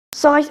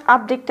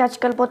आप देखते हैं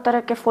आजकल बहुत तरह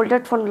के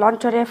फोल्डेड फ़ोन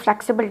लॉन्च हो रहे हैं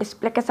फ्लेक्सिबल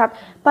डिस्प्ले के साथ।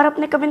 पर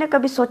आपने कभी ना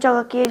कभी सोचा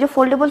होगा कि ये जो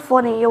फोल्डेबल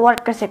फ़ोन है ये वर्क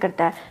कैसे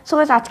करता है।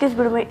 आज के इस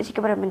वीडियो में इसी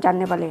के बारे में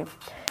जानने वाले हैं।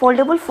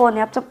 फोल्डेबल फ़ोन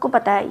है, आप सबको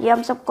पता है, ये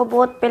हम सबको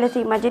बहुत पहले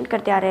से इमेजिन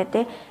करते आ रहे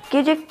थे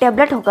कि जो एक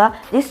टैबलेट होगा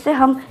जिससे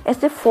हम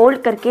ऐसे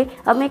फोल्ड करके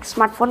हम एक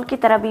स्मार्टफोन की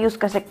तरह भी यूज़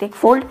कर सकते हैं।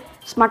 फोल्ड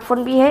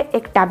स्मार्टफोन भी है,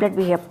 एक टैबलेट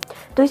भी है,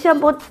 तो इसे हम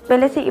बहुत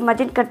पहले से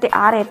इमेजिन करते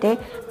आ रहे थे,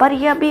 पर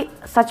यह अभी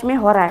सच में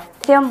हो रहा है।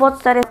 इसे हम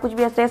बहुत सारे कुछ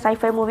भी ऐसे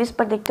साईफाई मूवीज़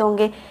पर देखते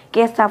होंगे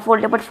कि ऐसा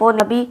फोल्डेबल फ़ोन,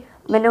 अभी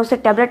मैंने उसे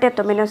टैबलेट है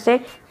तो मैंने उसे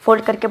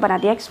फोल्ड करके बना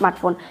दिया एक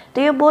स्मार्टफोन।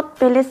 तो ये बहुत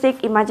पहले से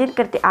एक इमेजिन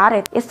करते आ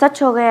रहे थे। ये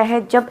सच हो गया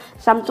है जब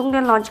सैमसंग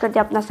ने लॉन्च कर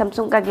दिया अपना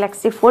सैमसंग का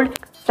गैलेक्सी फोल्ड।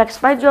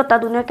 फ्लेक्सपाइड जो था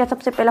दुनिया का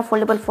सबसे पहला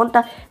फोल्डेबल फ़ोन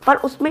था, पर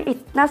उसमें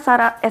इतना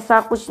सारा ऐसा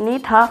कुछ नहीं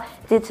था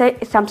जैसे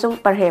सैमसंग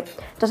पर है।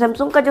 तो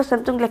सैमसंग का जो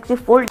सैमसंग गैलेक्सी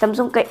फोल्ड,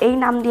 सैमसंग का यही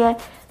नाम दिया है।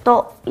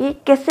 तो ये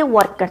कैसे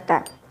वर्क करता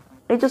है,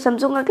 ये जो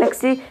सैमसंग का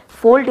गैलेक्सी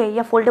फोल्ड है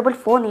या फोल्डेबल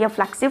फ़ोन है या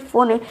फ्लैगशिप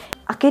फ़ोन है,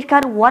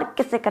 आखिरकार वर्क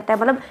कैसे करता है,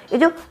 मतलब ये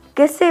जो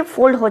कैसे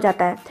फोल्ड हो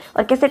जाता है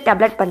और कैसे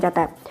टैबलेट बन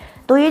जाता है।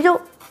 तो ये जो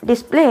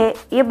डिस्प्ले है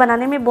ये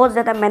बनाने में बहुत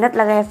ज़्यादा मेहनत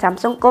लगा है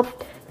सैमसंग को।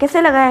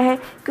 कैसे लगाया है,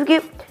 क्योंकि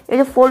ये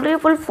जो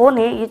फोल्डेबल फ़ोन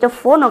है, ये जो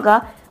फ़ोन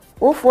होगा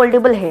वो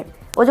फोल्डेबल है।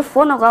 वो जो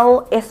फ़ोन होगा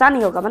वो ऐसा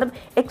नहीं होगा, मतलब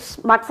एक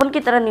स्मार्टफोन की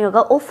तरह नहीं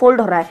होगा, वो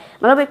फोल्ड हो रहा है।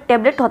 मतलब एक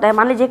टैबलेट होता है,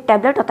 मान लीजिए एक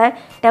टैबलेट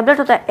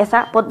होता है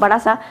ऐसा बहुत बड़ा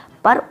सा,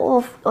 पर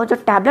वो जो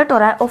टैबलेट हो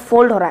रहा है वो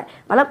फोल्ड हो रहा है।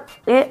 मतलब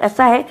ये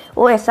ऐसा है,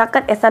 वो ऐसा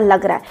कर ऐसा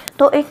लग रहा है।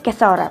 तो एक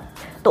कैसा हो रहा है,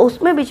 तो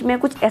उसमें बीच में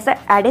कुछ ऐसा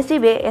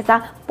एडेसिव है,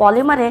 ऐसा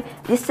पॉलीमर है,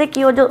 जिससे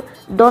कि वो जो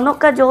दोनों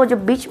का जो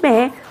बीच में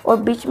है और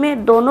बीच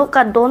में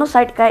दोनों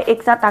साइड का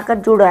एक साथ आकर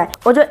जुड़ रहा है।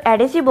 वो जो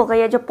एडेसिव होगा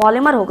या जो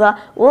पॉलीमर होगा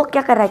वो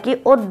क्या कर रहा है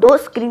कि वो दो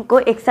स्क्रीन को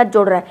एक साथ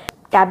जोड़ रहा है।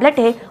 टैबलेट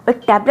है, एक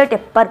टैबलेट है,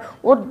 पर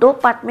वो दो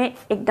पार्ट में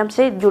एकदम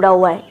से जुड़ा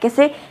हुआ है।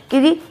 कैसे,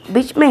 क्योंकि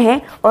बीच में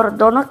है और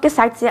दोनों के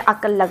साइड से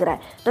आकर लग रहा है।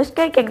 तो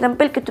इसका एक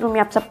एग्जांपल के थ्रू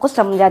मैं आप सबको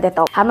समझा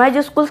देता हूँ। हमारे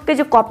जो स्कूल्स के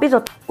जो कॉपीज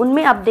होते हैं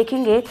उनमें आप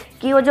देखेंगे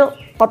कि वो जो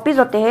कॉपीज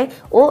होते हैं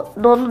वो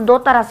दो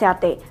तरह से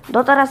आते हैं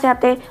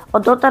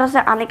और दो तरह से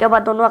आने के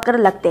बाद दोनों आकर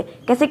लगते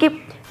हैं। कैसे कि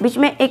बीच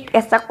में एक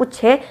ऐसा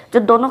कुछ है जो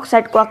दोनों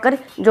साइड को आकर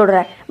जोड़ रहा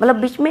है। मतलब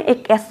बीच में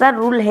एक ऐसा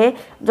रूल है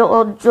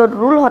जो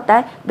रूल होता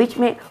है बीच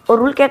में, और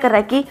रूल क्या कर रहा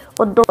है कि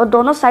वो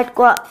दोनों साइड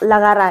को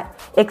लगा रहा है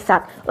एक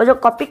साथ। और जो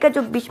कॉपी का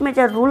जो बीच में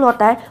जो रूल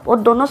होता है वो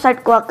दोनों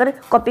साइड को आकर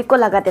कॉपी को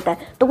लगा देता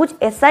है। तो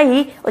कुछ ऐसा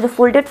ही जो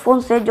फोल्डेड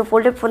फ़ोन से, जो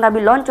फोल्डेड फ़ोन अभी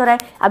लॉन्च हो रहा है,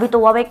 अभी तो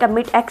Huawei का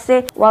Mate X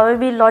से Huawei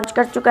भी लॉन्च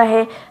कर चुका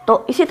है।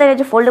 तो इसी तरह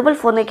जो फोल्डेबल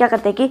फ़ोन है क्या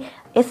करते हैं कि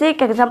ऐसे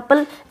एक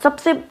एग्जाम्पल,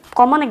 सबसे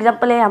कॉमन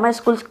एग्जाम्पल है हमारे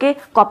स्कूल्स के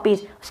कॉपीज़।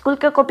 स्कूल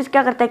के कॉपीज़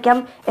क्या करते हैं कि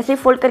हम ऐसे ही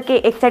फोल्ड करके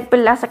एक साइड पे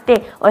ला सकते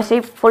हैं और ऐसे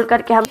ही फोल्ड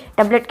करके हम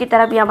टैबलेट की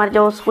तरह भी हमारे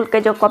जो स्कूल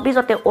के जो कॉपीज़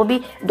होते हैं वो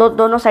भी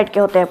दोनों साइड के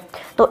होते हैं।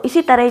 तो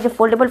इसी तरह जो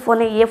फोल्डेबल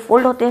फ़ोन है ये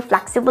फोल्ड होते हैं,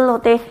 फ्लैक्सिबल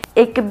होते हैं।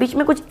 एक के बीच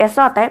में कुछ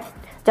ऐसा होता है,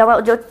 जब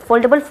जो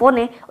फोल्डेबल फ़ोन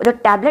है और जो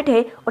टैबलेट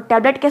है, और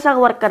टैबलेट कैसा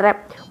वर्क कर रहा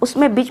है,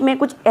 उसमें बीच में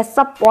कुछ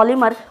ऐसा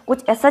पॉलीमर,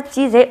 कुछ ऐसा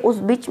चीज़ है उस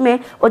बीच में,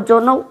 और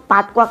दोनों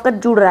पार्ट को आकर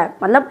जुड़ रहा है।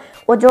 मतलब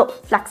वो जो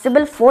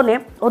फ्लैक्सिबल फ़ोन है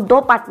वो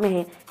दो पार्ट में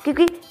है,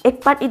 क्योंकि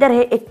एक पार्ट इधर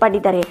है एक पार्ट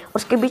इधर है।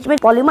 उसके बीच में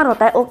पॉलीमर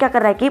होता है, वो क्या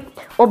कर रहा है कि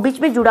वो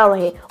बीच में जुड़ा हुआ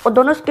है और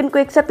दोनों स्किन को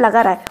एक साथ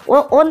लगा रहा है।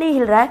 वो नहीं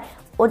हिल रहा है,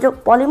 वो जो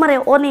पॉलीमर है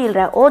वो नहीं हिल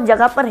रहा है, वो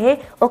जगह पर है।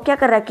 वो क्या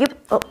कर रहा है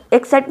कि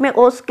एक साइड में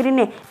वो स्क्रीन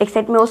है, एक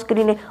साइड में वो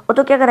स्क्रीन है। वो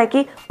तो क्या कर रहा है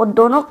कि वो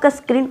दोनों का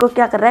स्क्रीन को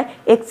क्या कर रहा है,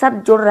 एक साथ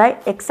जोड़ रहा है,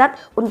 एक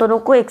साथ उन दोनों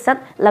को एक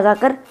साथ लगा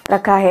कर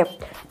रखा है।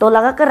 तो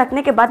लगा कर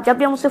रखने के बाद जब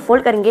भी हम उसे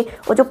फोल्ड करेंगे,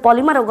 वो जो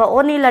पॉलीमर होगा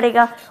वो नहीं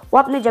लड़ेगा, वो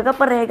अपनी जगह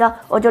पर रहेगा,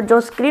 और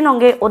जो स्क्रीन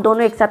होंगे वो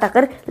दोनों एक साथ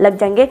आकर लग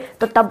जाएंगे।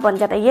 तो तब बन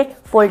जाता है ये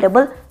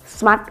फोल्डेबल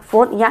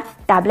स्मार्टफोन या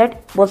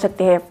टैबलेट बोल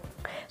सकते हैं।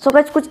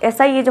 गाइस कुछ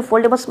ऐसा ही है जो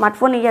फोल्डेबल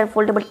स्मार्टफोन है या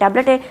फोल्डेबल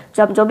टैबलेट है,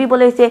 जो हम जो भी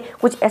बोले इसे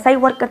कुछ ऐसा ही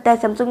वर्क करता है।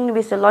 सैमसंग ने भी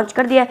इसे लॉन्च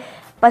कर दिया है,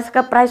 पर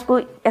इसका प्राइस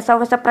कोई ऐसा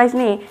वैसा प्राइस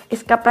नहीं है।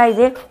 इसका प्राइस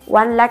है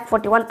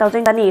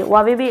 1,41,000 का नहीं है।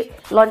 Huawei भी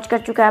लॉन्च कर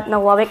चुका है अपना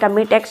Huawei का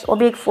Mate X, वो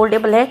भी एक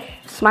फोल्डेबल है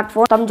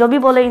स्मार्टफोन। तो हम जो भी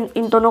बोले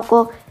इन दोनों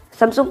को,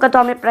 सैमसंग का तो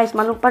हमें प्राइस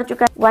मालूम पड़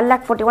चुका है,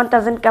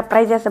 1,41,000 का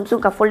प्राइस है सैमसंग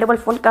का फोल्डेबल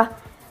फ़ोन का।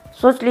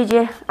 सोच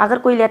लीजिए, अगर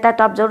कोई लेता है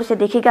तो आप ज़रूर से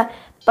देखिएगा,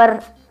 पर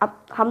अब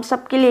हम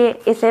सब के लिए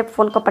इसे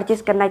फ़ोन को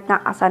परचेज़ करना इतना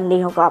आसान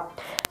नहीं होगा।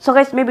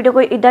 गाइस मैं वीडियो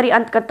को इधर ही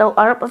अंत करता हूँ,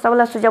 और पसंद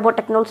वाला सुझाव और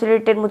टेक्नोलॉजी से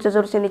रिलेटेड मुझे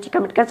ज़रूर से नीचे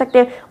कमेंट कर सकते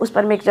हैं, उस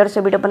पर मैं एक ज़रूर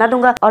से वीडियो बना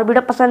दूंगा। और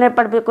वीडियो पसंद है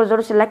पर वीडियो को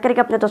ज़रूर से लाइक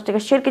करके अपने दोस्तों के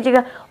शेयर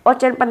कीजिएगा, और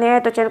चैनल पर नया है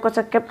तो चैनल को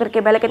सब्सक्राइब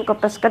करके बेल आइकन को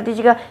प्रेस कर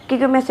दीजिएगा,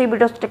 क्योंकि मैं सही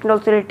वीडियो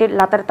टेक्नोलॉजी से रिलेटेड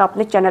लाता रहता हूँ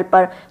अपने चैनल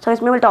पर।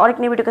 इसमें मिलता है और एक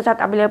नई वीडियो के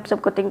साथ। अभी आप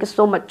सबको thank you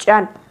so much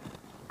and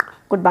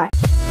good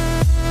bye.